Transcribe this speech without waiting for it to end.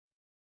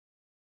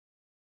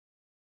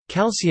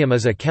Calcium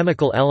is a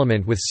chemical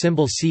element with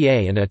symbol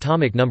Ca and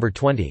atomic number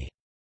 20.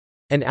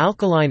 An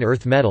alkaline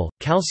earth metal,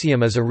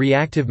 calcium is a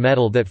reactive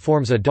metal that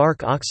forms a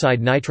dark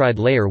oxide nitride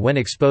layer when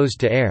exposed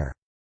to air.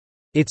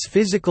 Its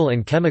physical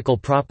and chemical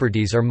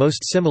properties are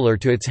most similar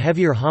to its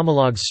heavier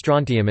homologues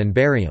strontium and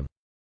barium.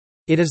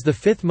 It is the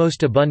fifth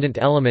most abundant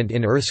element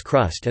in Earth's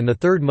crust and the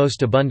third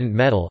most abundant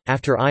metal,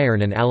 after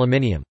iron and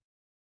aluminium.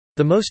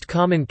 The most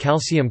common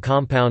calcium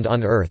compound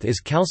on Earth is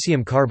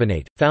calcium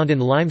carbonate, found in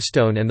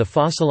limestone and the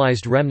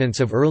fossilized remnants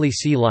of early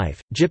sea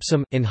life.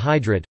 Gypsum,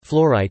 anhydrite,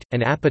 fluorite,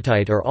 and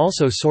apatite are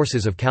also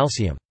sources of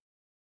calcium.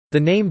 The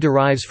name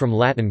derives from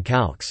Latin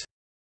calx,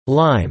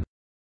 lime,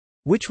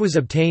 which was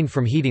obtained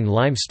from heating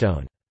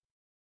limestone.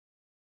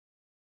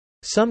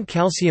 Some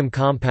calcium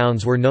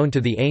compounds were known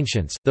to the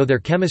ancients, though their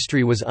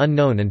chemistry was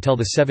unknown until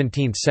the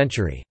 17th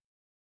century.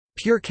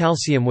 Pure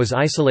calcium was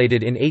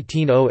isolated in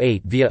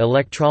 1808 via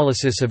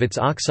electrolysis of its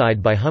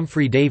oxide by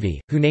Humphrey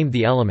Davy, who named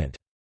the element.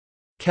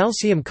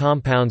 Calcium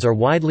compounds are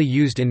widely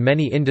used in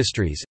many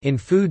industries, in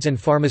foods and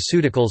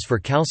pharmaceuticals for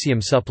calcium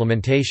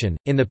supplementation,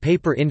 in the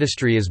paper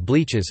industry as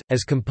bleaches,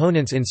 as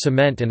components in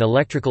cement and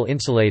electrical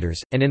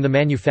insulators, and in the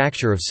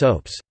manufacture of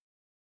soaps.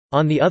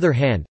 On the other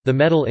hand, the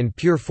metal in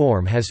pure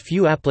form has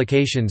few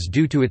applications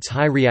due to its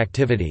high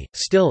reactivity.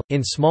 Still,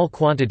 in small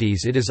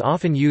quantities it is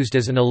often used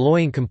as an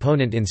alloying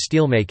component in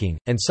steelmaking,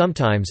 and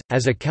sometimes,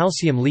 as a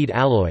calcium lead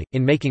alloy,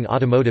 in making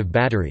automotive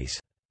batteries.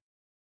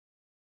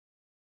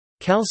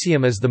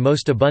 Calcium is the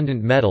most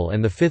abundant metal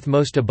and the fifth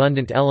most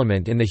abundant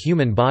element in the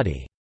human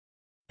body.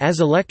 As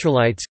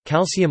electrolytes,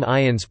 calcium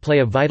ions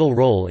play a vital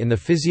role in the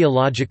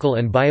physiological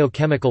and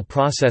biochemical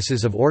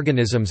processes of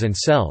organisms and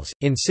cells,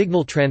 in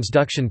signal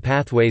transduction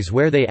pathways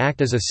where they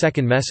act as a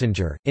second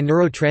messenger, in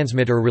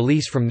neurotransmitter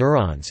release from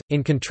neurons,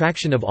 in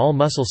contraction of all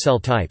muscle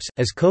cell types,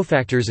 as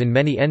cofactors in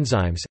many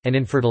enzymes, and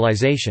in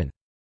fertilization.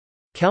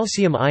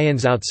 Calcium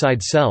ions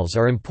outside cells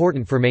are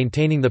important for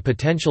maintaining the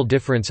potential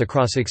difference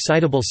across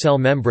excitable cell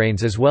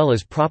membranes as well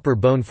as proper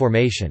bone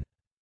formation.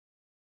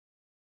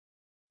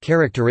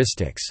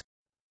 Characteristics.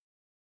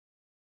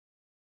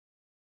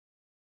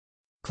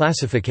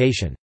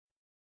 Classification.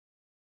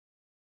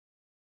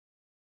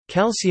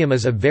 Calcium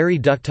is a very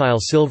ductile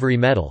silvery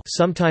metal,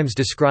 sometimes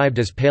described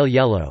as pale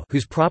yellow,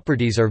 whose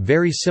properties are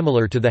very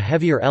similar to the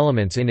heavier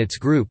elements in its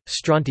group,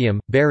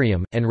 strontium,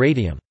 barium, and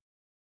radium.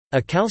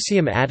 A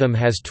calcium atom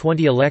has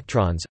 20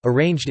 electrons,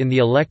 arranged in the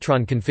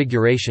electron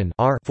configuration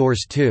R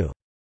 4s2.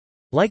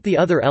 Like the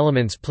other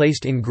elements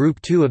placed in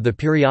group 2 of the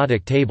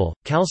periodic table,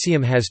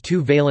 calcium has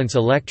 2 valence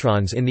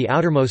electrons in the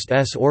outermost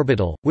s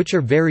orbital, which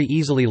are very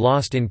easily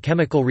lost in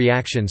chemical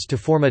reactions to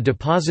form a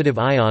depositive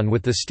ion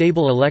with the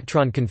stable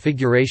electron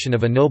configuration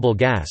of a noble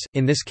gas,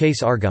 in this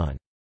case argon.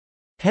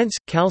 Hence,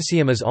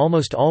 calcium is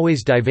almost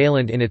always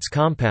divalent in its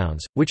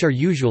compounds, which are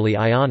usually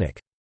ionic.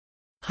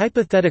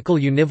 Hypothetical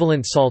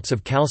univalent salts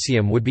of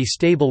calcium would be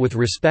stable with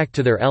respect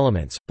to their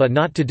elements, but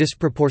not to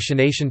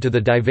disproportionation to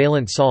the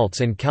divalent salts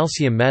and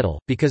calcium metal,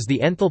 because the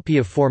enthalpy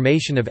of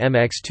formation of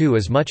Mx2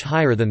 is much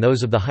higher than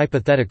those of the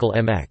hypothetical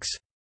Mx.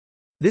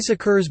 This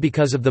occurs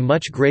because of the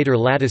much greater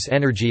lattice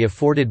energy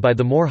afforded by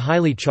the more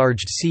highly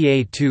charged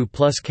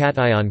Ca2+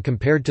 cation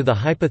compared to the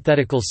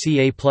hypothetical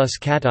Ca+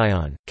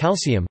 cation.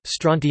 Calcium,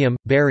 strontium,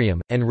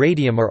 barium, and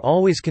radium are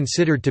always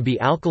considered to be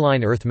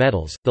alkaline earth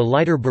metals. The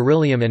lighter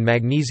beryllium and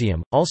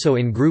magnesium, also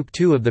in group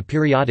 2 of the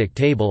periodic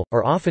table,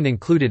 are often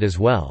included as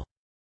well.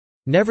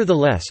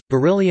 Nevertheless,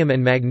 beryllium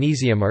and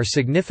magnesium are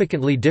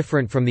significantly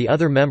different from the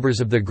other members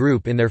of the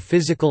group in their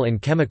physical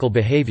and chemical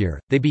behavior.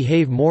 They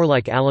behave more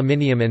like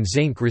aluminium and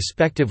zinc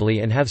respectively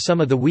and have some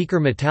of the weaker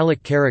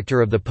metallic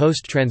character of the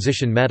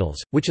post-transition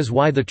metals, which is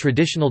why the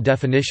traditional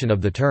definition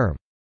of the term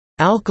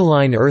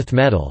alkaline earth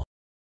metal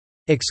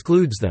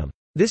excludes them.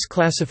 This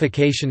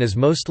classification is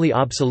mostly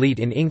obsolete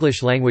in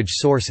English-language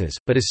sources,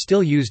 but is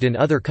still used in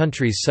other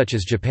countries such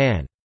as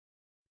Japan.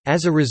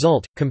 As a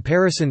result,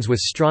 comparisons with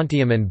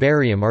strontium and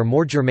barium are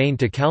more germane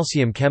to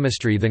calcium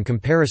chemistry than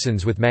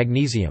comparisons with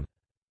magnesium.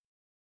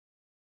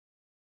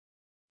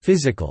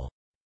 Physical.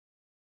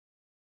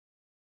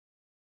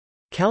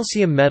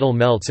 Calcium metal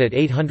melts at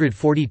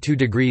 842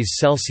 degrees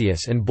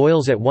Celsius and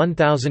boils at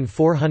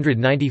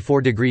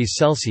 1494 degrees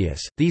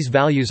Celsius. These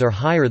values are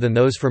higher than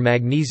those for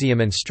magnesium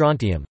and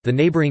strontium, the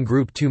neighboring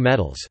group 2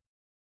 metals.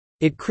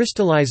 It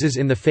crystallizes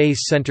in the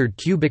face-centered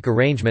cubic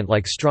arrangement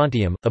like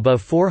strontium.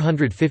 Above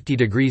 450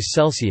 degrees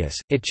Celsius,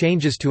 it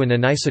changes to an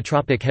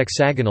anisotropic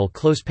hexagonal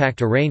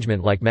close-packed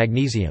arrangement like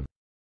magnesium.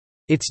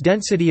 Its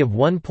density of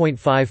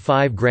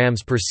 1.55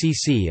 grams per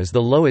cc is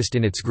the lowest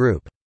in its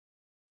group.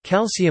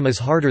 Calcium is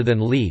harder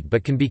than lead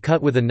but can be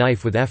cut with a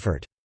knife with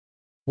effort.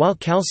 While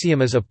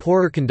calcium is a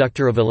poorer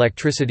conductor of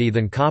electricity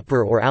than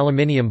copper or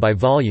aluminium by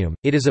volume,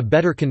 it is a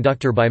better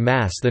conductor by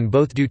mass than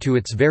both due to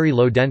its very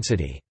low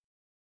density.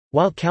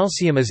 While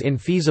calcium is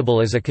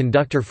infeasible as a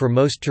conductor for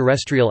most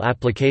terrestrial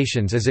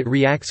applications as it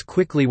reacts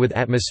quickly with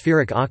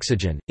atmospheric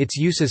oxygen, its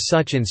use as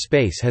such in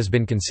space has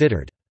been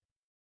considered.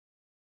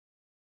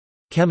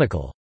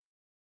 Chemical.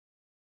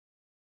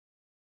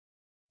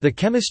 The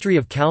chemistry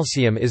of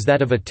calcium is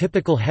that of a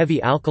typical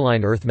heavy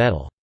alkaline earth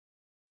metal.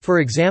 For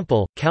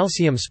example,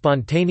 calcium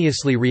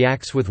spontaneously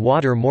reacts with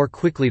water more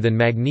quickly than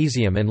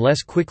magnesium and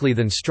less quickly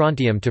than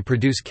strontium to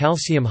produce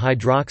calcium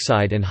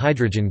hydroxide and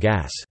hydrogen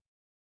gas.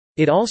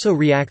 It also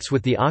reacts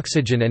with the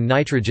oxygen and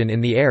nitrogen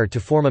in the air to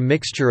form a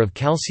mixture of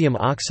calcium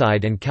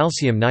oxide and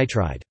calcium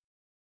nitride.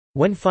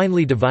 When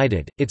finely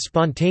divided, it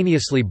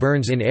spontaneously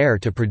burns in air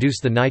to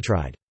produce the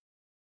nitride.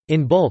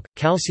 In bulk,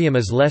 calcium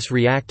is less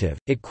reactive,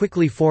 it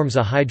quickly forms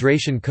a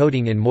hydration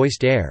coating in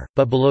moist air,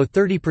 but below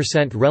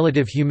 30%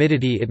 relative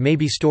humidity it may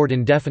be stored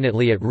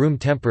indefinitely at room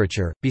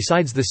temperature.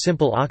 Besides the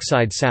simple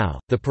oxide SaO,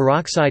 the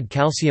peroxide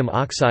calcium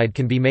oxide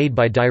can be made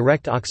by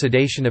direct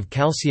oxidation of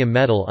calcium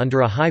metal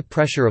under a high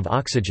pressure of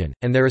oxygen,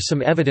 and there is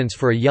some evidence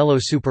for a yellow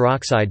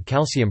superoxide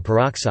calcium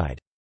peroxide.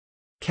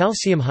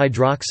 Calcium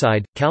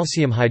hydroxide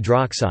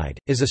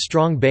is a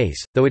strong base,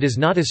 though it is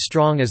not as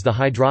strong as the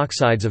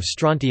hydroxides of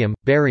strontium,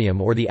 barium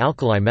or the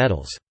alkali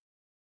metals.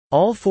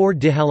 All four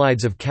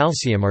dihalides of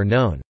calcium are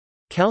known.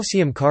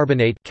 Calcium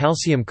carbonate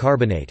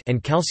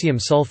and calcium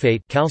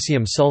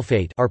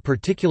sulfate are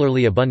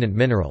particularly abundant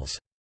minerals.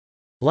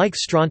 Like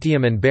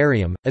strontium and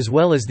barium, as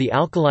well as the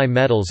alkali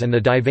metals and the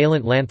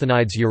divalent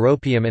lanthanides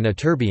europium and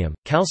ytterbium,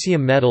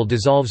 calcium metal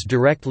dissolves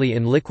directly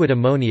in liquid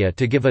ammonia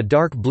to give a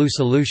dark blue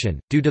solution.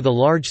 Due to the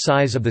large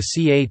size of the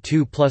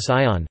Ca2+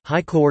 ion,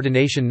 high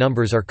coordination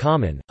numbers are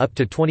common, up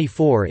to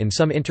 24 in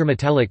some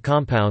intermetallic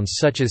compounds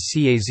such as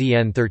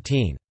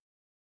CaZN13.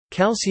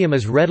 Calcium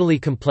is readily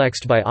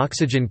complexed by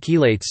oxygen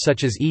chelates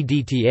such as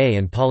EDTA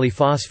and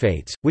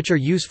polyphosphates, which are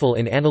useful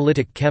in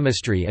analytic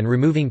chemistry and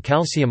removing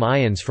calcium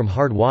ions from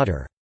hard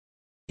water.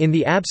 In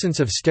the absence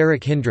of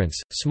steric hindrance,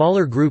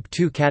 smaller group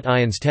 2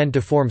 cations tend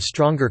to form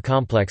stronger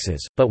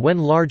complexes, but when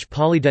large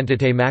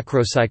polydentate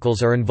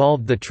macrocycles are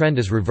involved the trend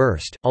is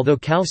reversed. Although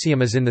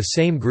calcium is in the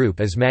same group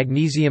as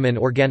magnesium and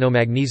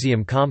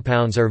organomagnesium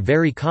compounds are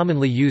very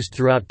commonly used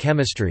throughout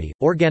chemistry,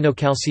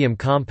 organocalcium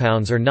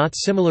compounds are not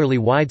similarly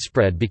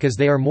widespread because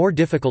they are more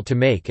difficult to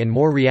make and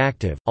more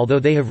reactive, although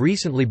they have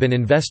recently been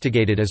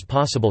investigated as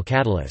possible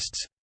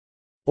catalysts.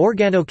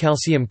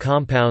 Organocalcium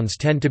compounds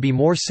tend to be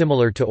more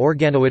similar to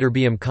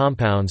organoytterbium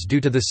compounds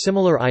due to the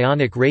similar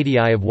ionic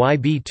radii of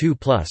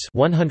Yb2+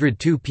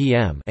 102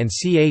 pm and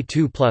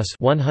Ca2+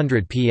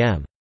 100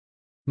 pm.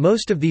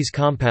 Most of these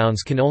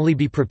compounds can only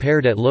be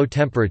prepared at low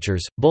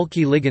temperatures.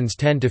 Bulky ligands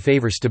tend to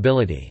favor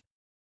stability.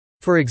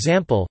 For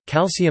example,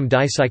 calcium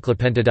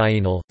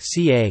dicyclopentadienyl,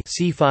 Ca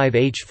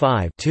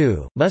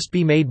C5H5 must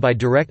be made by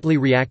directly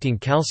reacting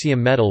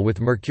calcium metal with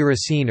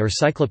mercurocene or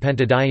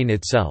cyclopentadiene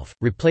itself,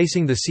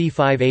 replacing the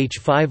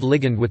C5H5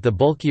 ligand with the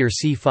bulkier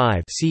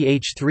C5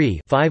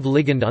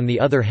 ligand. On the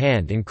other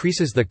hand,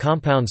 increases the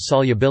compound's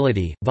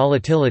solubility,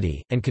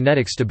 volatility, and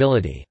kinetic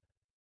stability.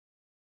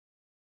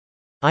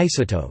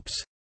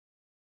 Isotopes.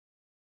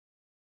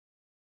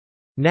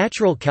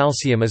 Natural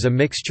calcium is a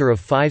mixture of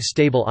 5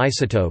 stable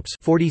isotopes: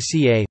 40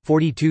 Ca,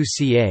 42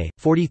 Ca,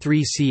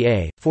 43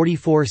 Ca,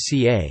 44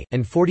 Ca,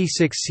 and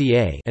 46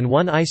 Ca, and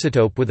one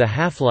isotope with a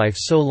half-life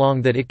so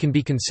long that it can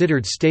be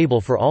considered stable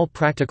for all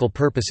practical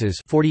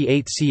purposes,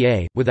 48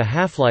 Ca, with a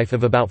half-life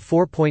of about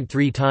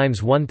 4.3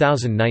 times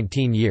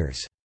 1019 years.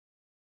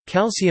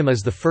 Calcium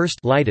is the first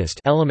lightest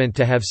element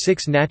to have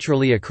 6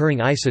 naturally occurring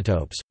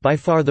isotopes. By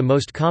far the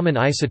most common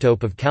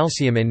isotope of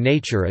calcium in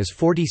nature is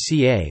 40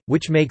 Ca,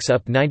 which makes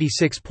up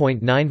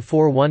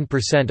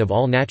 96.941% of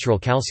all natural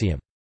calcium.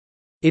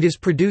 It is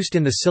produced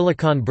in the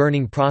silicon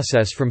burning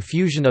process from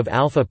fusion of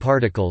alpha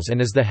particles and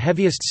is the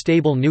heaviest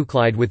stable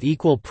nuclide with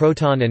equal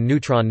proton and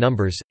neutron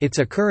numbers. Its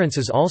occurrence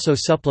is also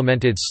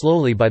supplemented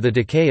slowly by the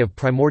decay of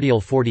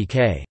primordial 40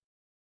 K.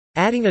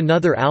 Adding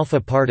another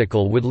alpha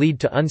particle would lead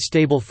to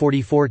unstable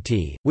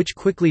 44T, which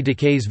quickly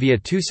decays via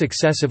 2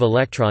 successive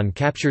electron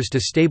captures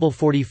to stable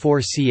 44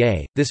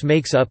 Ca. This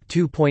makes up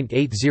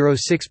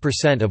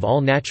 2.806% of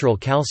all natural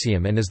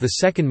calcium and is the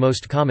second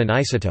most common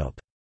isotope.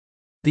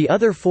 The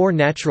other 4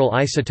 natural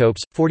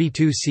isotopes,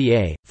 42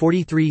 Ca,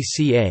 43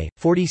 Ca,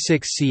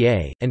 46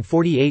 Ca, and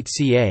 48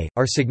 Ca,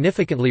 are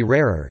significantly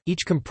rarer,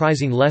 each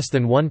comprising less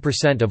than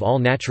 1% of all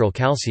natural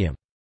calcium.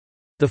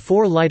 The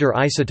 4 lighter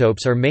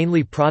isotopes are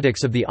mainly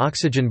products of the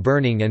oxygen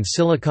burning and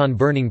silicon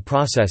burning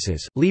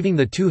processes, leaving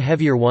the 2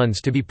 heavier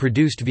ones to be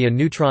produced via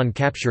neutron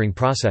capturing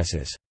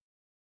processes.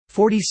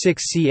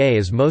 46 Ca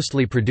is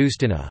mostly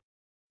produced in a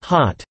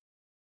hot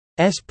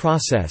S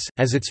process,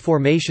 as its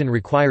formation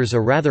requires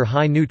a rather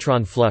high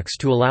neutron flux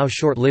to allow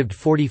short-lived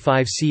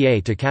 45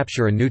 Ca to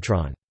capture a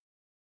neutron.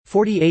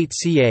 48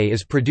 Ca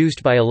is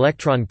produced by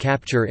electron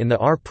capture in the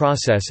R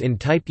process in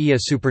type Ia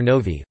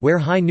supernovae, where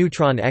high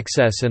neutron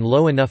excess and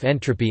low enough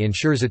entropy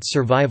ensures its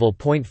survival.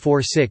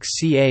 0.46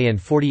 Ca and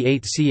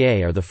 48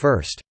 Ca are the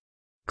first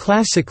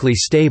classically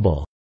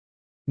stable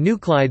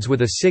nuclides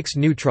with a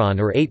 6-neutron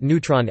or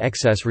 8-neutron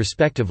excess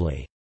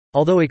respectively.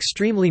 Although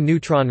extremely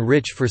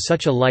neutron-rich for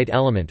such a light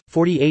element,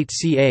 48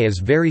 Ca is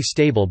very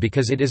stable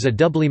because it is a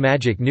doubly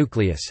magic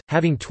nucleus,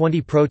 having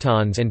 20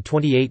 protons and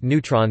 28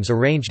 neutrons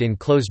arranged in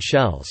closed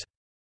shells.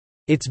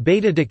 Its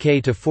beta decay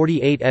to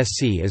 48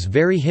 Sc is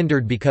very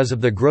hindered because of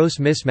the gross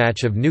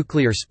mismatch of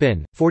nuclear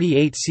spin.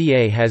 48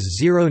 Ca has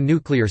 0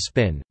 nuclear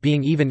spin,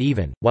 being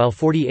even, while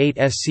 48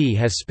 Sc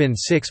has spin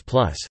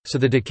 6+, so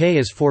the decay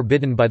is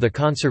forbidden by the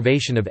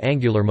conservation of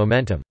angular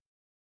momentum.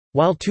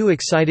 While two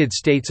excited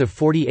states of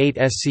 48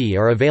 Sc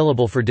are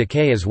available for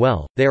decay as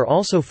well, they are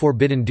also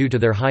forbidden due to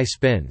their high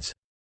spins.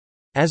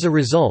 As a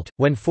result,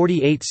 when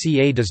 48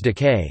 Ca does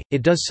decay,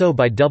 it does so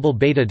by double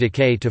beta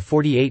decay to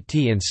 48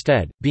 T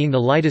instead, being the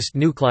lightest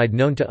nuclide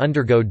known to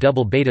undergo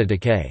double beta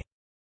decay.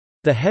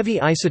 The heavy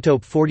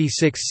isotope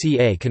 46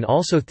 Ca can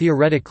also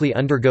theoretically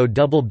undergo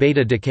double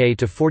beta decay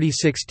to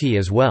 46 T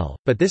as well,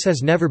 but this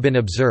has never been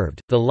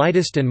observed. The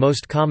lightest and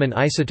most common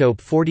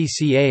isotope 40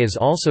 Ca is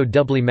also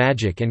doubly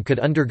magic and could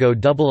undergo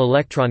double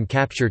electron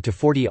capture to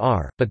 40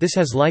 R, but this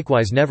has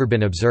likewise never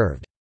been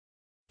observed.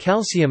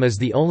 Calcium is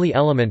the only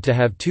element to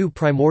have two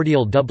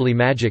primordial doubly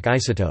magic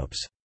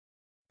isotopes.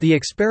 The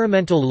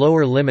experimental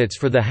lower limits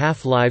for the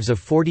half-lives of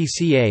 40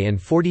 Ca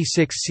and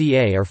 46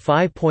 Ca are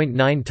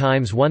 5.9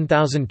 times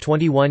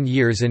 1021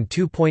 years and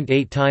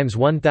 2.8 times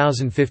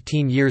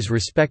 1015 years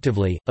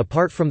respectively.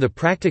 Apart from the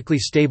practically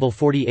stable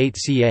 48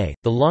 Ca,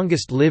 the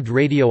longest-lived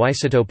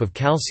radioisotope of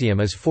calcium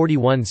is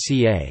 41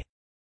 Ca.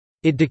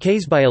 It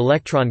decays by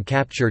electron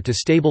capture to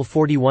stable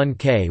 41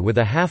 K with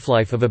a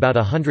half-life of about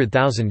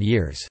 100,000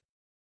 years.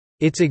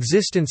 Its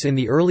existence in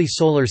the early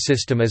Solar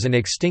System as an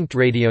extinct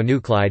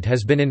radionuclide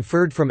has been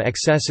inferred from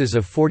excesses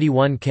of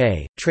 41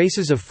 K.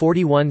 Traces of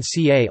 41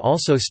 Ca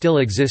also still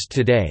exist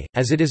today,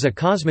 as it is a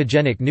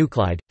cosmogenic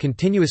nuclide,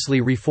 continuously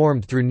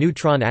reformed through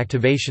neutron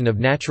activation of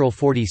natural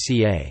 40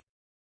 Ca.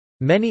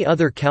 Many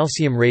other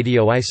calcium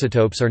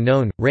radioisotopes are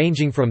known,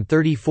 ranging from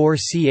 34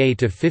 Ca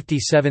to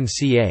 57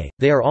 Ca.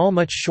 They are all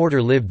much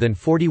shorter lived than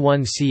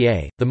 41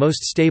 Ca, the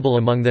most stable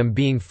among them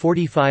being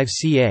 45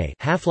 Ca,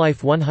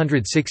 half-life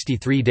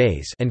 163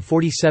 days, and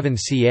 47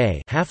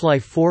 Ca,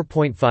 half-life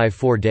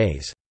 4.54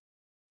 days.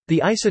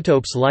 The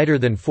isotopes lighter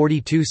than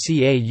 42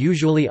 Ca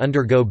usually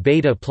undergo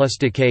beta plus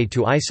decay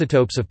to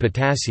isotopes of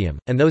potassium,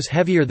 and those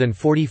heavier than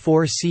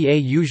 44 Ca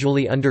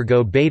usually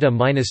undergo beta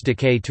minus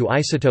decay to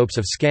isotopes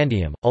of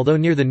scandium. Although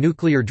near the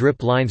nuclear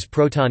drip lines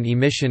proton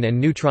emission and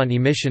neutron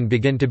emission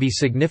begin to be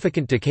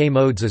significant decay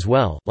modes as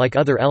well, like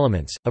other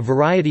elements, a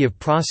variety of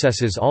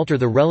processes alter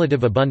the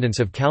relative abundance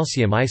of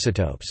calcium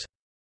isotopes.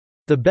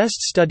 The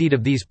best studied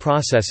of these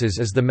processes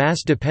is the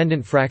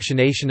mass-dependent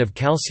fractionation of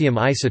calcium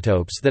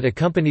isotopes that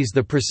accompanies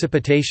the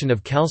precipitation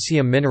of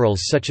calcium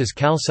minerals such as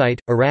calcite,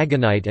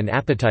 aragonite and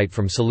apatite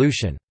from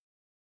solution.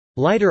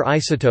 Lighter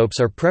isotopes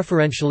are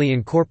preferentially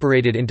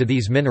incorporated into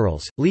these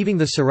minerals, leaving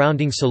the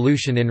surrounding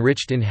solution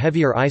enriched in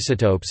heavier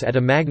isotopes at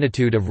a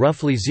magnitude of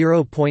roughly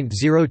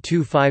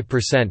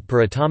 0.025%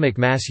 per atomic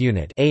mass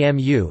unit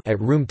 (AMU) at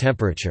room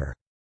temperature.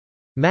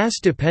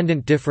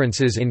 Mass-dependent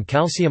differences in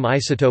calcium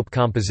isotope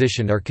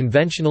composition are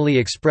conventionally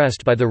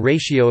expressed by the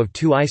ratio of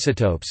two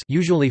isotopes,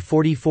 usually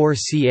 44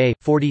 Ca,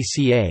 40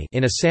 Ca,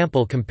 in a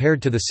sample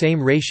compared to the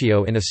same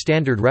ratio in a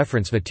standard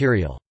reference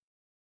material.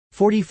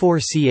 44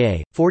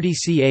 Ca, 40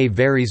 Ca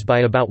varies by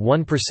about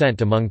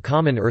 1% among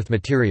common Earth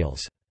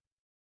materials.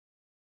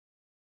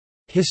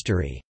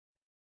 History.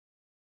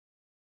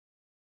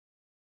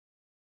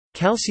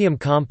 Calcium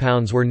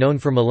compounds were known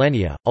for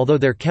millennia, although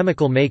their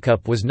chemical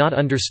makeup was not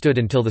understood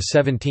until the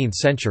 17th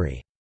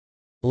century.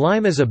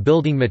 Lime as a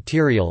building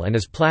material and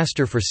as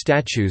plaster for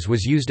statues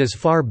was used as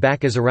far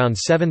back as around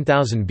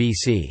 7000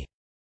 BC.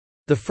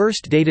 The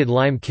first dated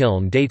lime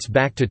kiln dates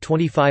back to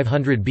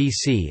 2500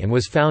 BC and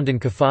was found in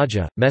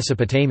Kafaja,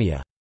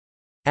 Mesopotamia.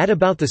 At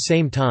about the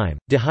same time,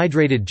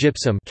 dehydrated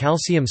gypsum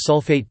calcium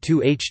sulfate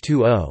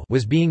 2H2O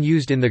was being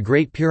used in the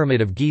Great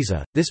Pyramid of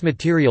Giza. This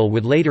material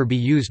would later be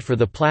used for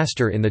the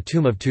plaster in the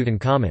tomb of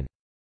Tutankhamun.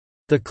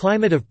 The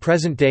climate of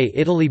present-day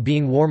Italy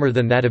being warmer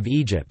than that of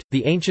Egypt,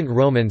 the ancient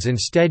Romans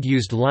instead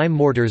used lime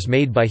mortars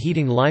made by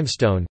heating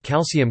limestone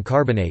calcium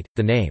carbonate.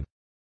 The name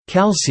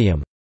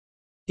calcium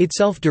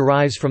itself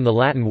derives from the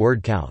Latin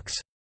word calx,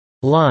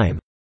 lime.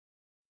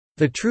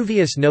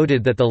 Vitruvius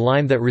noted that the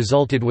lime that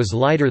resulted was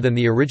lighter than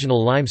the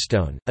original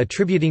limestone,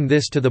 attributing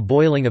this to the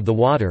boiling of the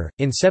water.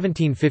 In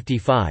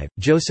 1755,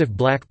 Joseph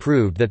Black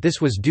proved that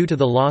this was due to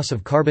the loss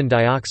of carbon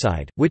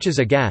dioxide, which as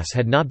a gas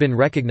had not been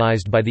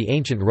recognized by the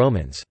ancient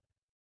Romans.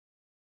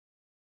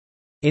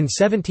 In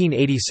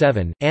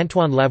 1787,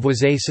 Antoine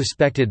Lavoisier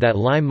suspected that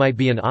lime might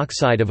be an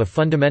oxide of a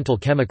fundamental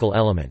chemical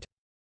element.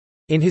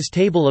 In his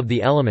table of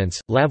the elements,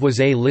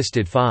 Lavoisier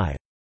listed 5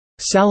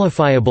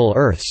 salifiable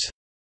earths,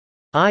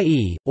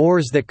 i.e.,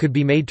 ores that could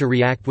be made to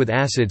react with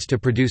acids to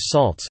produce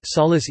salts.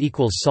 Salus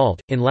equals salt,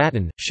 in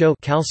Latin, show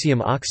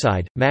calcium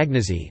oxide,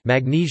 magnesia,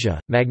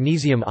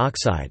 magnesium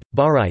oxide,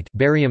 barite,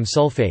 barium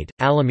sulfate,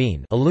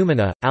 alamine,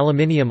 alumina,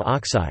 aluminium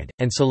oxide,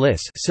 and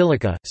silice,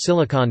 silica,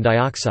 silicon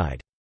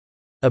dioxide.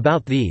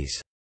 About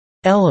these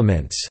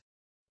elements,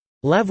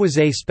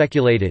 Lavoisier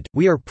speculated,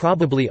 "We are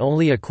probably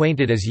only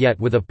acquainted as yet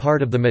with a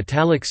part of the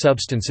metallic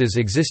substances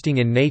existing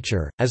in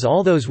nature, as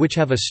all those which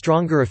have a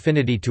stronger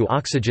affinity to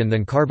oxygen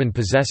than carbon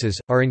possesses,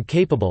 are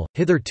incapable,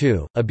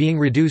 hitherto, of being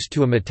reduced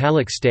to a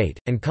metallic state,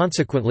 and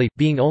consequently,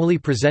 being only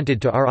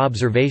presented to our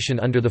observation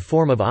under the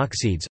form of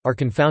oxides, are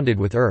confounded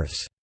with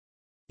earths.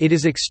 It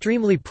is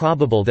extremely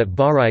probable that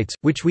barytes,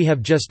 which we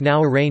have just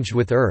now arranged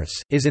with earths,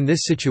 is in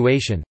this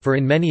situation, for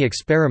in many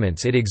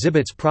experiments it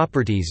exhibits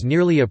properties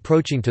nearly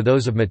approaching to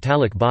those of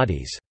metallic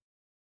bodies.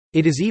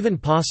 It is even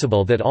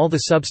possible that all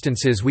the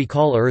substances we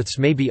call earths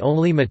may be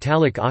only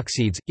metallic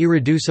oxides,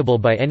 irreducible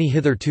by any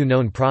hitherto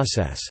known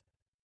process."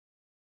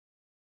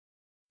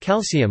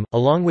 Calcium,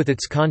 along with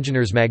its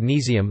congeners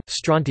magnesium,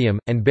 strontium,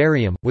 and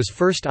barium, was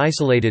first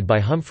isolated by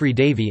Humphrey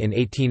Davy in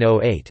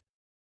 1808.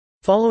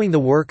 Following the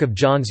work of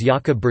Jöns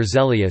Jakob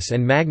Berzelius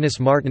and Magnus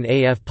Martin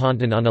af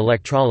Ponten on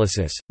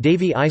electrolysis,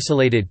 Davy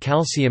isolated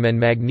calcium and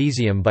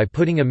magnesium by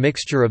putting a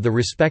mixture of the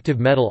respective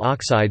metal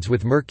oxides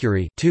with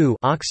mercury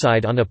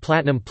oxide on a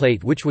platinum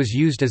plate which was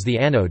used as the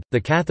anode, the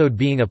cathode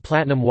being a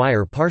platinum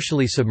wire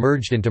partially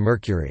submerged into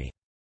mercury.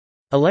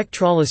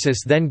 Electrolysis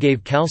then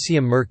gave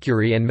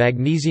calcium-mercury and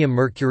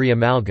magnesium-mercury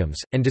amalgams,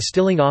 and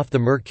distilling off the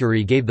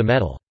mercury gave the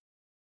metal.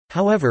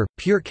 However,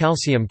 pure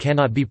calcium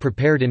cannot be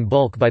prepared in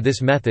bulk by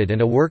this method,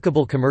 and a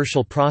workable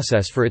commercial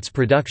process for its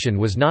production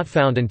was not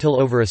found until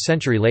over a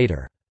century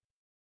later.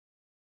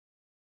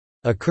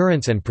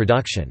 Occurrence and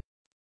production.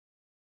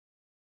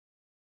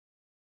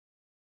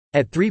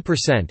 At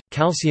 3%,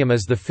 calcium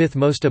is the fifth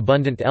most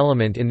abundant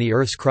element in the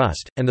Earth's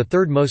crust, and the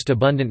third most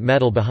abundant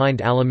metal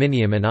behind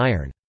aluminium and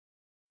iron.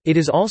 It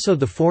is also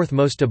the fourth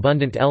most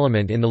abundant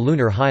element in the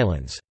lunar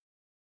highlands.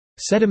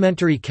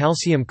 Sedimentary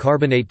calcium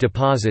carbonate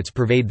deposits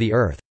pervade the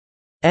Earth's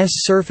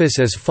surface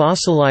as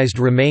fossilized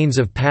remains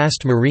of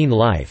past marine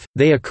life.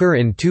 They occur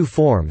in two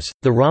forms: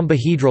 the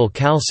rhombohedral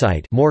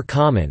calcite, more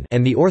common,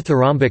 and the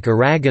orthorhombic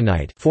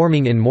aragonite,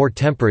 forming in more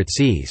temperate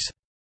seas.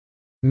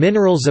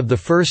 Minerals of the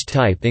first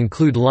type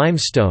include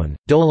limestone,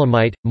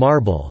 dolomite,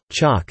 marble,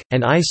 chalk,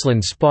 and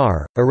Iceland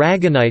spar.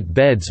 Aragonite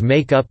beds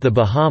make up the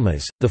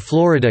Bahamas, the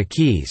Florida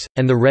Keys,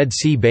 and the Red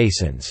Sea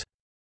basins.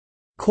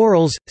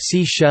 Corals,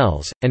 sea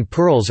shells, and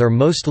pearls are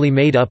mostly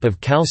made up of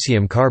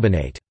calcium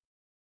carbonate.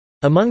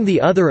 Among the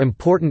other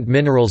important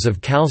minerals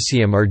of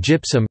calcium are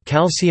gypsum,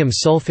 calcium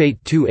sulfate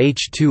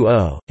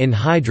 2H2O,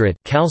 anhydrite,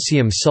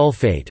 calcium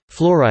sulfate,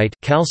 fluorite,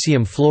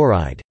 calcium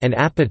fluoride, and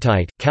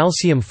apatite,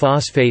 calcium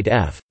phosphate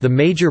F. The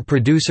major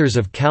producers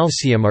of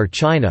calcium are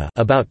China,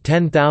 about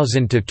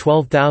 10,000 to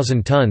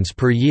 12,000 tons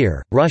per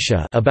year;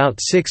 Russia, about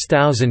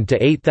 6,000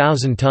 to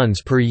 8,000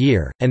 tons per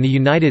year; and the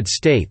United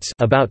States,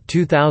 about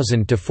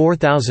 2,000 to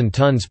 4,000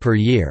 tons per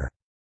year.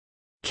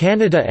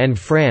 Canada and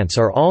France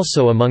are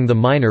also among the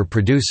minor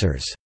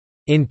producers.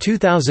 In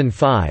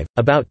 2005,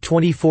 about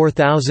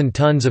 24,000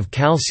 tons of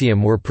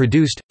calcium were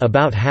produced,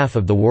 about half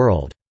of the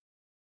world's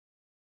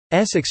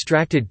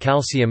extracted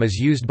calcium is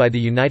used by the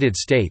United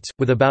States,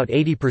 with about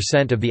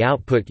 80% of the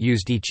output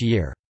used each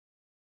year.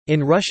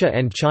 In Russia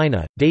and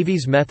China,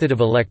 Davy's method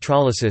of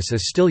electrolysis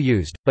is still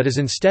used, but is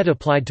instead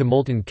applied to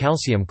molten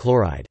calcium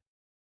chloride.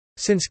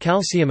 Since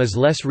calcium is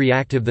less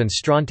reactive than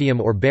strontium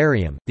or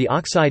barium, the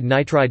oxide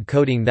nitride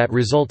coating that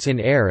results in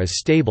air is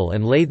stable,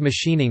 and lathe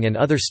machining and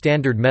other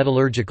standard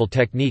metallurgical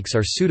techniques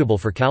are suitable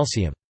for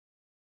calcium.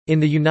 In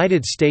the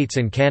United States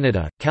and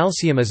Canada,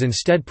 calcium is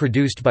instead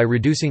produced by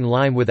reducing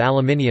lime with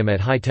aluminium at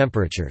high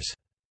temperatures.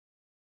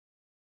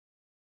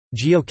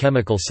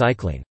 Geochemical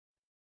cycling.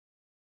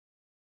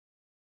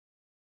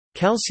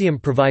 Calcium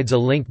provides a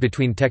link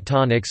between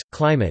tectonics,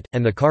 climate,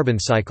 and the carbon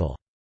cycle.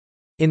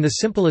 In the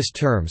simplest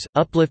terms,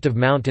 uplift of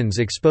mountains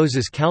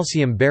exposes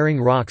calcium-bearing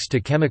rocks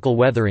to chemical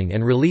weathering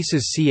and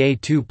releases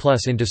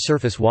Ca2+ into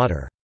surface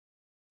water.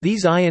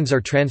 These ions are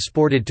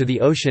transported to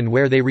the ocean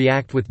where they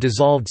react with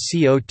dissolved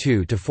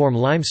CO2 to form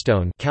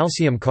limestone,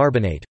 calcium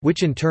carbonate,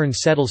 which in turn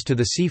settles to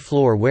the sea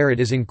floor where it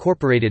is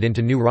incorporated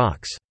into new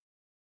rocks.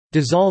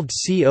 Dissolved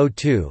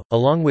CO2,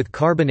 along with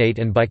carbonate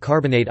and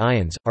bicarbonate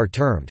ions, are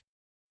termed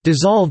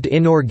dissolved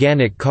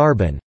inorganic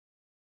carbon.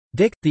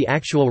 DIC. The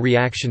actual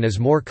reaction is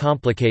more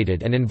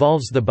complicated and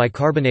involves the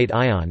bicarbonate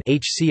ion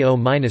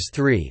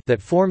HCO-3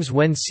 that forms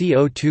when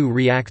CO2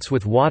 reacts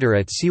with water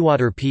at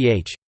seawater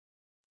pH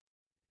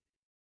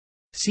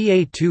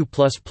Ca2++2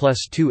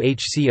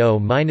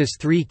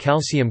 HCO-3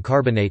 calcium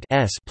carbonate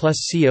S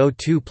plus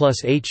CO2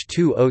 plus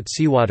H2O at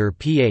seawater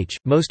pH.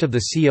 Most of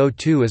the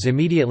CO2 is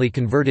immediately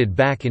converted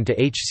back into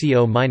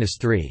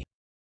HCO-3.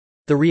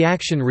 The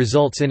reaction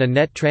results in a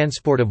net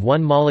transport of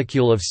one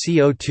molecule of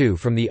CO2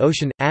 from the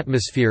ocean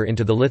atmosphere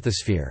into the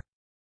lithosphere.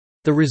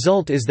 The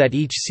result is that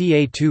each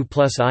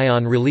Ca2+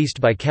 ion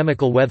released by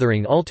chemical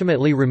weathering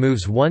ultimately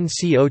removes one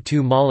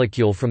CO2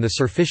 molecule from the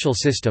superficial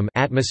system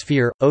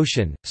atmosphere,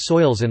 ocean,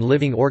 soils and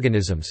living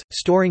organisms,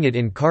 storing it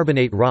in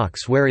carbonate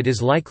rocks where it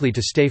is likely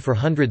to stay for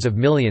hundreds of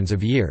millions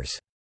of years.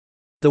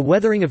 The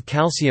weathering of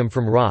calcium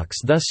from rocks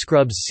thus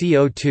scrubs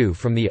CO2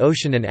 from the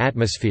ocean and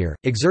atmosphere,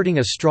 exerting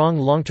a strong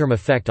long-term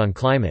effect on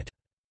climate.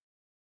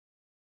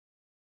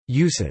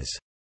 Uses.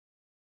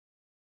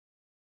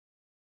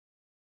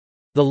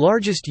 The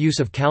largest use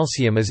of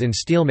calcium is in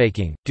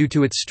steelmaking, due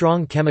to its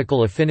strong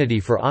chemical affinity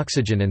for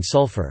oxygen and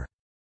sulfur.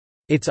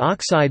 Its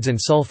oxides and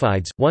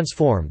sulfides, once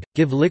formed,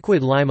 give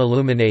liquid lime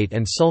aluminate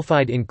and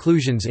sulfide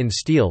inclusions in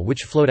steel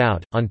which float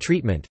out. On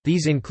treatment,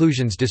 these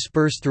inclusions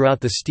disperse throughout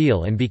the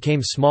steel and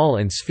became small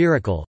and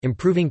spherical,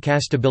 improving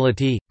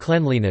castability,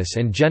 cleanliness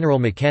and general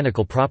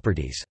mechanical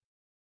properties.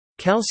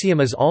 Calcium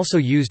is also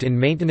used in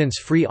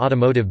maintenance-free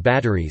automotive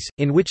batteries,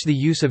 in which the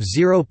use of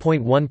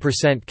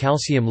 0.1%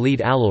 calcium lead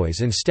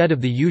alloys instead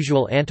of the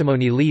usual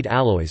antimony lead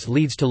alloys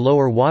leads to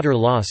lower water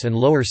loss and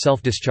lower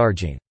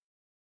self-discharging.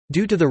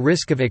 Due to the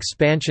risk of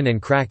expansion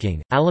and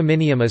cracking,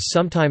 aluminium is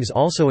sometimes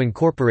also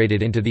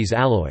incorporated into these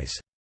alloys.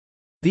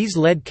 These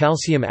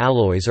lead-calcium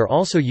alloys are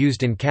also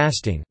used in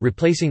casting,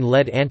 replacing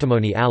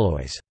lead-antimony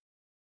alloys.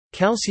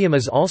 Calcium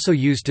is also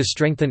used to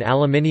strengthen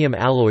aluminium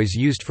alloys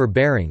used for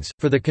bearings,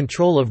 for the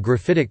control of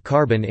graphitic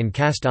carbon in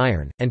cast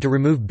iron, and to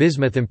remove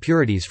bismuth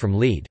impurities from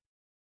lead.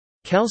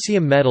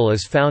 Calcium metal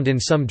is found in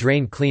some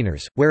drain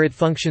cleaners, where it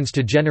functions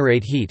to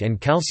generate heat, and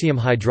calcium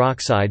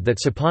hydroxide that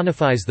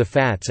saponifies the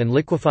fats and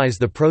liquefies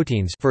the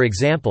proteins, for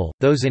example,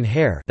 those in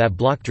hair, that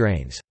block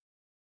drains.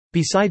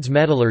 Besides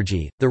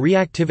metallurgy, the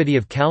reactivity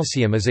of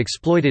calcium is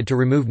exploited to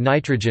remove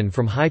nitrogen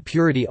from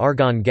high-purity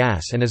argon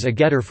gas and as a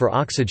getter for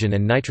oxygen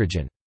and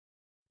nitrogen.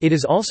 It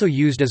is also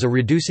used as a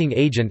reducing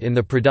agent in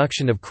the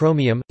production of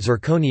chromium,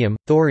 zirconium,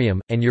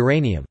 thorium, and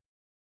uranium.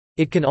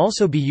 It can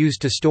also be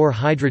used to store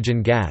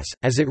hydrogen gas,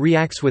 as it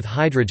reacts with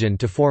hydrogen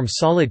to form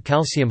solid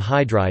calcium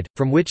hydride,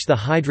 from which the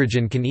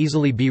hydrogen can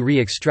easily be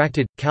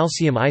re-extracted.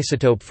 Calcium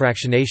isotope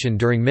fractionation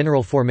during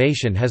mineral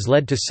formation has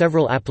led to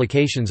several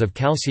applications of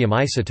calcium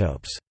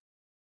isotopes.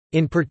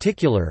 In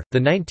particular,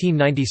 the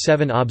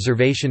 1997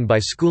 observation by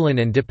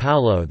Scullin and Di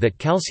Paolo that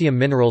calcium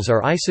minerals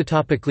are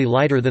isotopically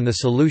lighter than the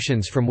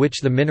solutions from which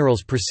the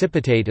minerals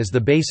precipitate is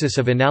the basis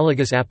of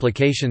analogous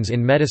applications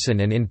in medicine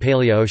and in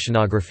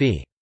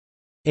paleoceanography.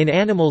 In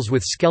animals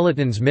with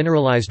skeletons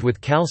mineralized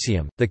with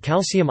calcium, the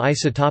calcium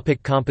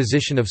isotopic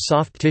composition of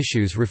soft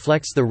tissues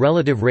reflects the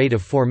relative rate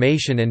of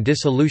formation and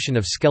dissolution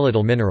of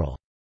skeletal mineral.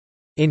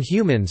 In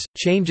humans,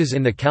 changes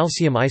in the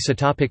calcium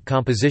isotopic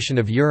composition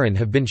of urine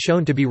have been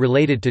shown to be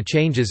related to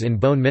changes in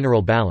bone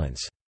mineral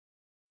balance.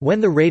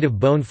 When the rate of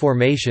bone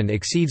formation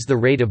exceeds the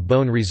rate of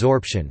bone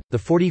resorption, the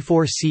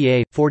 44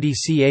 Ca/40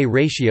 Ca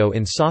ratio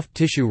in soft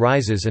tissue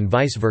rises and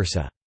vice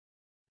versa.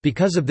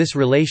 Because of this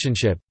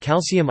relationship,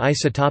 calcium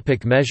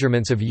isotopic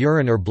measurements of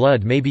urine or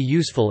blood may be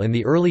useful in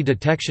the early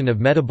detection of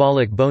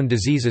metabolic bone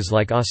diseases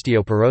like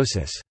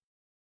osteoporosis.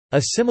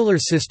 A similar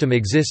system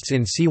exists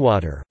in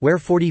seawater, where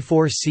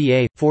 44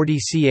 Ca/40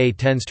 Ca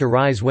tends to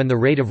rise when the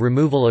rate of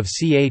removal of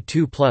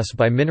Ca2+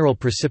 by mineral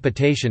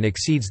precipitation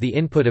exceeds the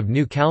input of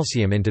new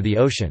calcium into the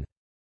ocean.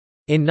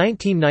 In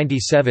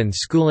 1997,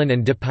 Scullin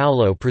and Di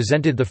Paolo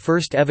presented the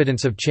first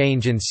evidence of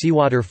change in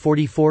seawater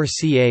 44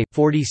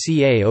 Ca/40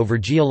 Ca over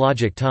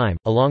geologic time,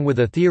 along with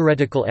a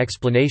theoretical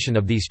explanation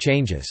of these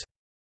changes.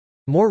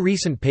 More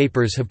recent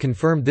papers have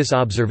confirmed this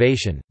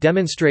observation,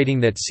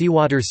 demonstrating that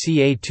seawater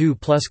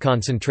Ca2+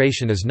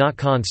 concentration is not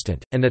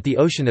constant, and that the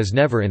ocean is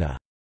never in a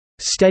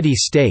steady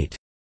state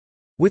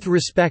with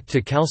respect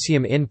to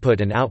calcium input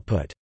and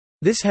output.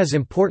 This has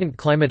important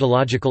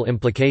climatological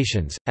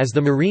implications, as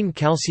the marine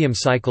calcium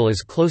cycle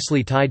is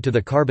closely tied to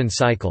the carbon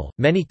cycle.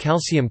 Many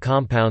calcium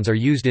compounds are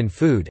used in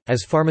food,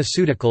 as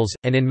pharmaceuticals,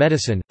 and in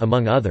medicine,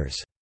 among others.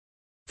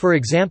 For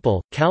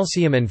example,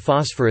 calcium and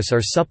phosphorus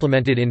are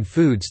supplemented in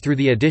foods through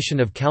the addition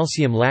of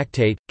calcium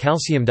lactate,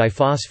 calcium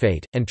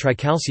diphosphate, and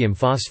tricalcium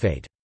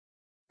phosphate.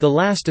 The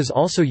last is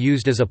also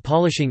used as a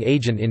polishing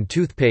agent in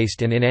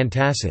toothpaste and in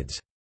antacids.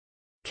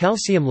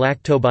 Calcium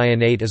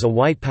lactobionate is a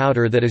white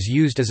powder that is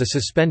used as a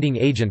suspending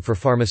agent for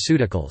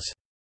pharmaceuticals.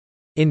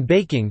 In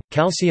baking,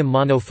 calcium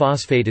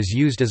monophosphate is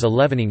used as a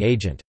leavening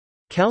agent.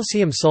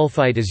 Calcium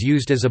sulfite is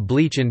used as a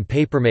bleach in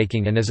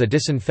papermaking and as a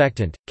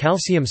disinfectant,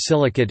 calcium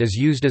silicate is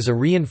used as a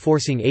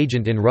reinforcing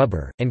agent in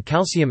rubber, and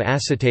calcium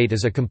acetate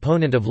is a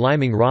component of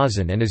liming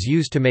rosin and is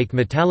used to make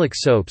metallic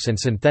soaps and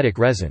synthetic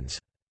resins.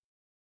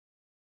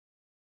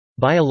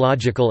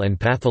 Biological and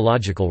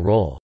pathological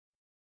role.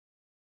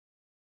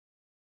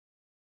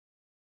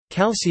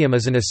 Calcium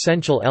is an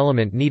essential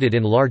element needed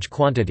in large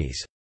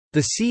quantities.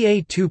 The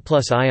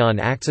Ca2+ ion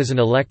acts as an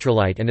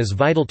electrolyte and is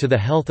vital to the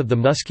health of the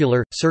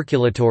muscular,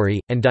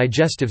 circulatory, and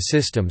digestive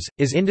systems,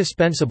 is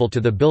indispensable to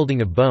the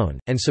building of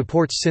bone, and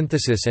supports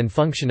synthesis and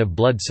function of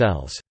blood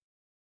cells.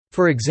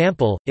 For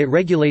example, it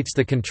regulates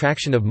the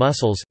contraction of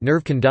muscles,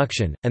 nerve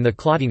conduction, and the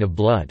clotting of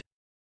blood.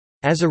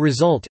 As a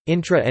result,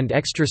 intra- and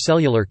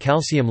extracellular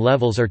calcium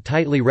levels are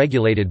tightly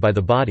regulated by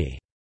the body.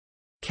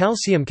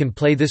 Calcium can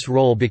play this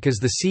role because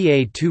the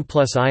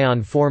Ca2+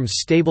 ion forms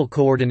stable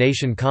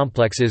coordination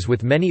complexes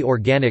with many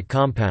organic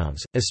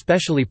compounds,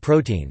 especially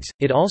proteins.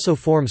 It also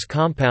forms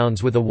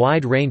compounds with a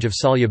wide range of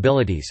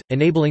solubilities,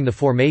 enabling the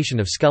formation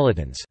of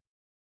skeletons.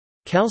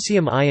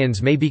 Calcium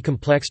ions may be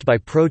complexed by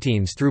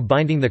proteins through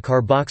binding the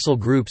carboxyl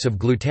groups of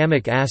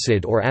glutamic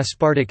acid or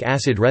aspartic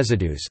acid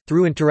residues,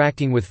 through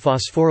interacting with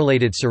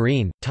phosphorylated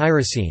serine,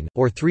 tyrosine,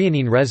 or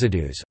threonine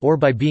residues, or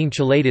by being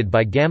chelated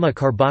by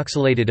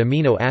gamma-carboxylated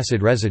amino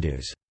acid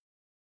residues.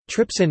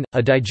 Trypsin,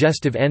 a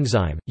digestive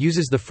enzyme,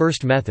 uses the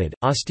first method.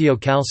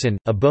 Osteocalcin,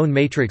 a bone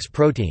matrix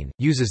protein,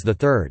 uses the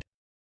third.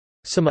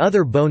 Some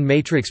other bone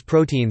matrix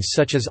proteins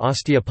such as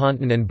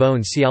osteopontin and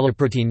bone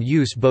sialoprotein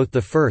use both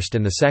the first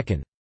and the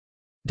second.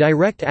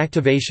 Direct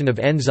activation of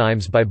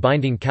enzymes by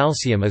binding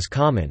calcium is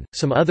common.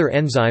 Some other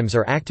enzymes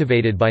are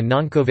activated by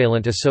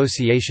noncovalent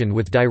association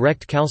with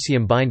direct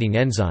calcium binding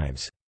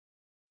enzymes.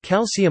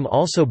 Calcium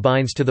also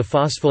binds to the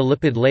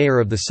phospholipid layer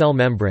of the cell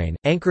membrane,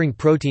 anchoring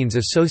proteins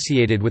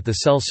associated with the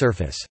cell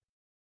surface.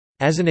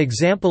 As an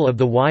example of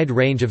the wide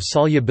range of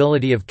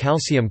solubility of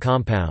calcium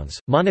compounds,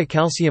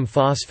 monocalcium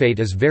phosphate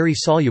is very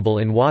soluble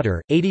in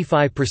water.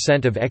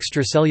 85% of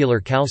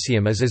extracellular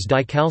calcium is as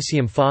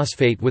dicalcium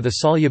phosphate with a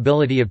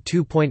solubility of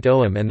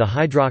 2.0 m, and the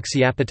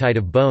hydroxyapatite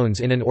of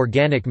bones in an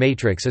organic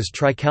matrix is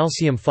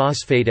tricalcium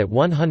phosphate at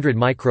 100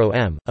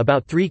 µm.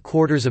 About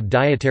 3/4 of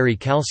dietary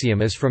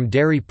calcium is from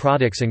dairy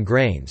products and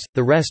grains,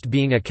 the rest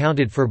being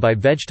accounted for by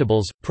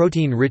vegetables,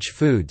 protein-rich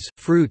foods,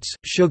 fruits,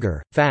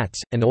 sugar, fats,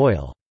 and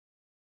oil.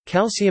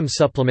 Calcium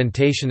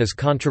supplementation is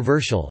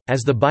controversial,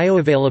 as the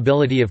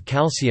bioavailability of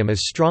calcium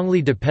is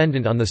strongly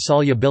dependent on the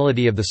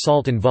solubility of the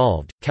salt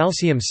involved.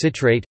 Calcium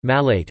citrate,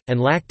 malate, and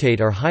lactate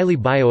are highly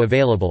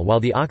bioavailable while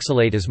the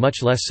oxalate is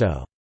much less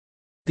so.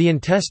 The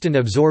intestine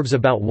absorbs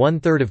about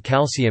 1/3 of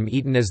calcium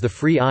eaten as the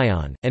free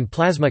ion, and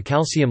plasma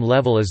calcium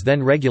level is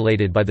then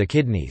regulated by the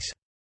kidneys.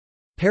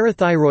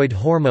 Parathyroid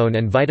hormone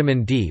and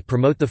vitamin D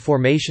promote the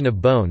formation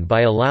of bone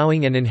by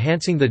allowing and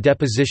enhancing the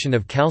deposition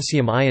of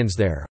calcium ions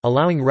there,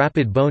 allowing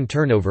rapid bone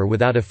turnover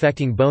without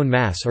affecting bone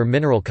mass or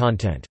mineral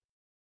content.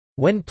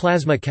 When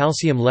plasma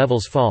calcium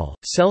levels fall,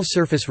 cell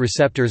surface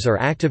receptors are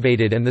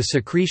activated and the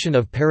secretion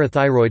of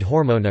parathyroid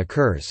hormone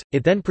occurs.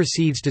 It then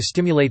proceeds to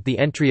stimulate the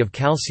entry of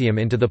calcium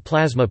into the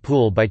plasma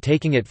pool by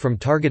taking it from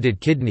targeted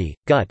kidney,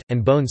 gut,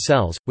 and bone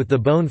cells, with the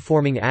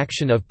bone-forming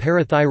action of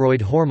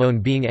parathyroid hormone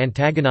being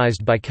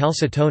antagonized by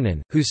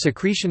calcitonin, whose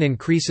secretion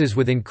increases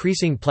with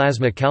increasing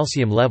plasma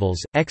calcium levels.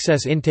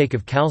 Excess intake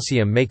of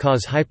calcium may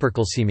cause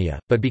hypercalcemia,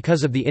 but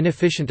because of the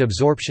inefficient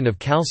absorption of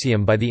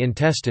calcium by the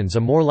intestines, a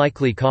more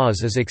likely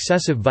cause is excessive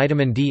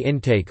vitamin D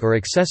intake or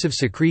excessive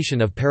secretion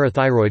of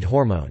parathyroid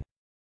hormone.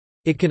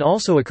 It can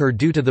also occur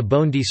due to the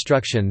bone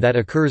destruction that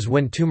occurs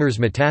when tumors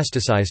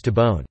metastasize to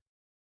bone.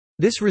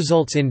 This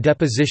results in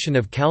deposition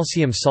of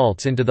calcium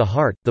salts into the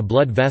heart, the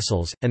blood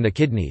vessels, and the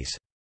kidneys.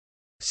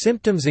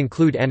 Symptoms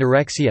include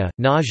anorexia,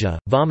 nausea,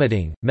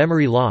 vomiting,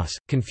 memory loss,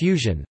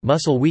 confusion,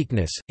 muscle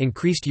weakness,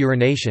 increased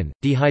urination,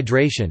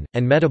 dehydration,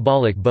 and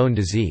metabolic bone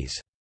disease.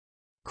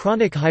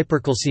 Chronic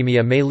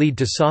hypercalcemia may lead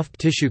to soft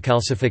tissue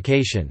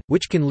calcification,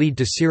 which can lead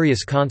to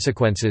serious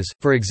consequences.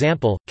 For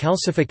example,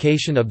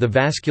 calcification of the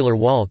vascular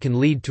wall can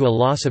lead to a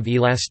loss of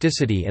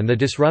elasticity and the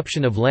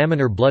disruption of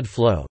laminar blood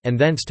flow, and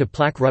thence to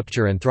plaque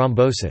rupture and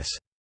thrombosis.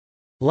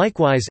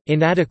 Likewise,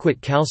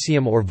 inadequate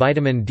calcium or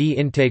vitamin D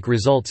intake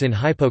results in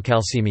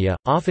hypocalcemia,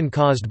 often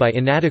caused by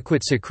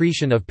inadequate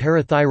secretion of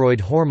parathyroid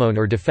hormone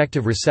or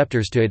defective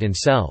receptors to it in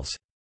cells.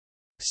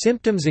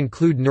 Symptoms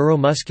include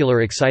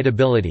neuromuscular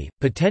excitability,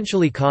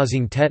 potentially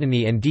causing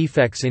tetany and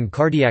defects in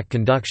cardiac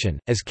conduction.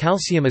 As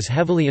calcium is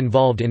heavily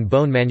involved in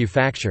bone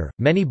manufacture,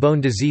 many bone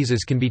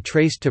diseases can be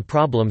traced to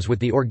problems with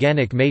the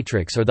organic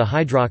matrix or the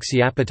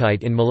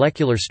hydroxyapatite in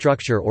molecular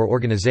structure or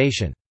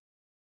organization.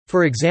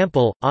 For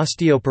example,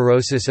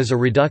 osteoporosis is a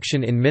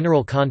reduction in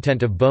mineral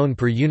content of bone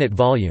per unit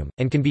volume,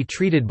 and can be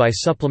treated by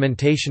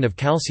supplementation of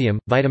calcium,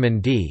 vitamin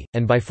D,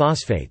 and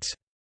biphosphates.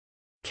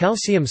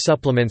 Calcium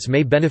supplements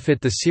may benefit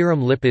the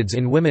serum lipids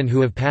in women who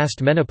have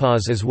passed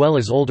menopause as well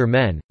as older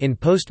men. In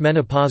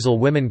postmenopausal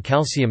women,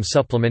 calcium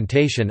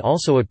supplementation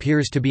also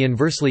appears to be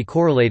inversely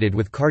correlated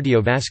with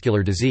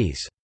cardiovascular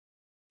disease.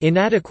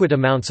 Inadequate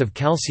amounts of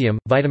calcium,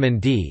 vitamin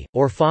D,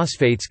 or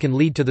phosphates can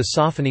lead to the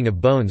softening of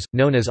bones,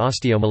 known as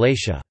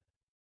osteomalacia.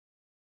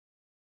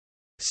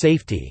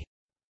 Safety.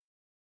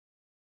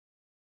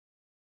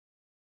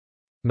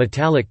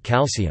 Metallic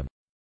calcium.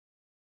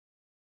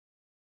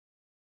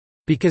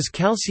 Because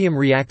calcium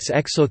reacts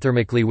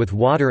exothermically with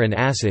water and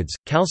acids,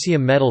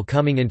 calcium metal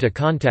coming into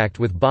contact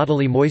with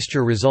bodily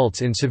moisture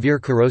results in severe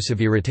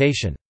corrosive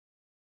irritation.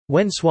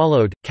 When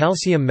swallowed,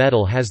 calcium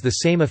metal has the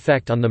same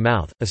effect on the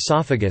mouth,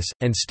 esophagus,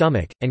 and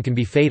stomach, and can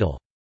be fatal.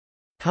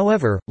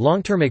 However,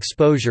 long-term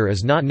exposure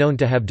is not known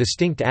to have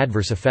distinct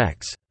adverse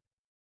effects.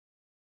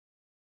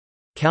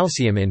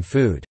 Calcium in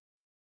food.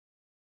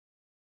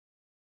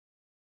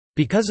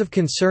 Because of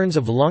concerns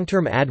of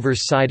long-term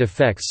adverse side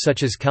effects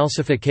such as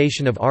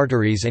calcification of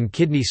arteries and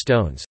kidney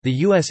stones, the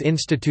U.S.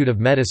 Institute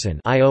of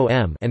Medicine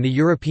 (IOM) and the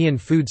European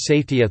Food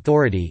Safety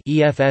Authority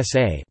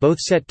 (EFSA) both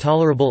set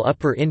tolerable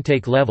upper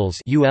intake levels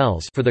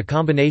 (ULs) for the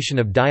combination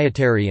of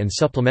dietary and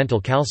supplemental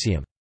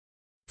calcium.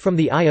 From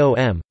the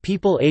IOM,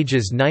 people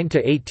ages 9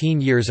 to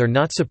 18 years are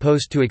not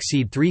supposed to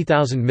exceed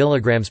 3,000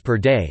 mg per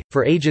day,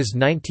 for ages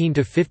 19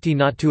 to 50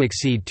 not to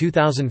exceed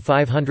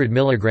 2,500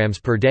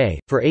 mg per day,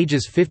 for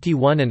ages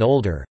 51 and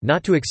older,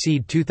 not to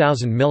exceed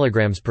 2,000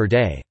 mg per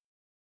day.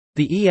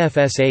 The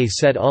EFSA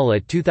set UL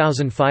at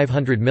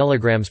 2,500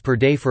 mg per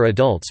day for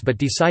adults but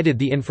decided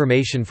the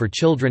information for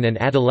children and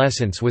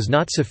adolescents was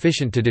not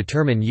sufficient to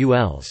determine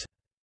ULs.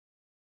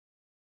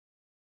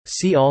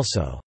 See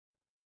also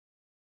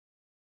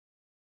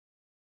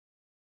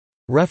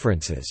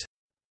References.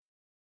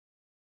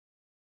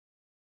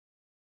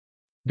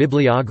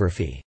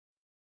 Bibliography.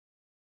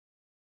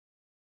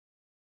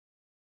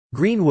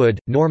 Greenwood,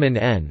 Norman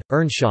N.,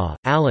 Earnshaw,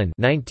 Alan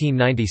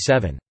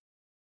 1997.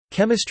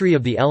 Chemistry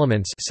of the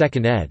Elements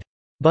 2nd ed.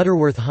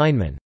 Butterworth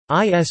Heinemann.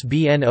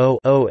 ISBN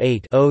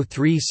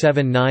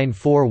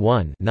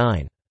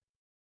 0-08-037941-9.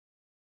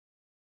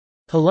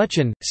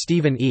 Hluchon,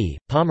 Stephen E.,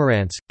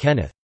 Pomerantz,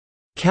 Kenneth.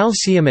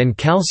 Calcium and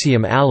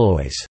Calcium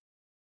Alloys.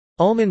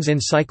 Ullmann's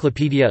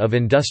Encyclopedia of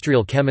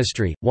Industrial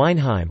Chemistry,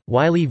 Weinheim,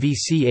 Wiley v.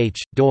 Ch.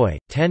 doi,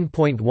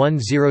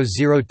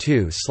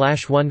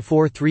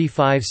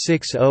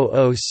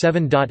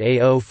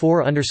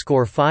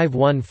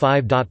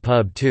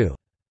 10.1002/143560007.A04_515.pub2.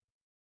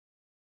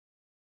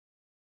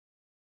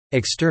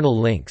 External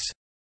links.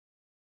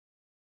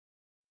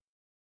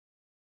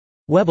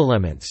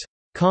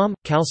 Webelements.com,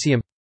 Calcium.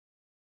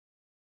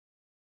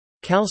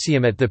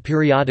 Calcium at the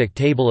Periodic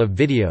Table of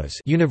Videos,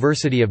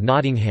 University of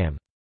Nottingham.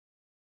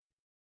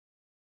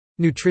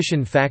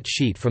 Nutrition fact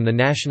sheet from the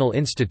National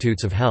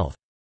Institutes of Health.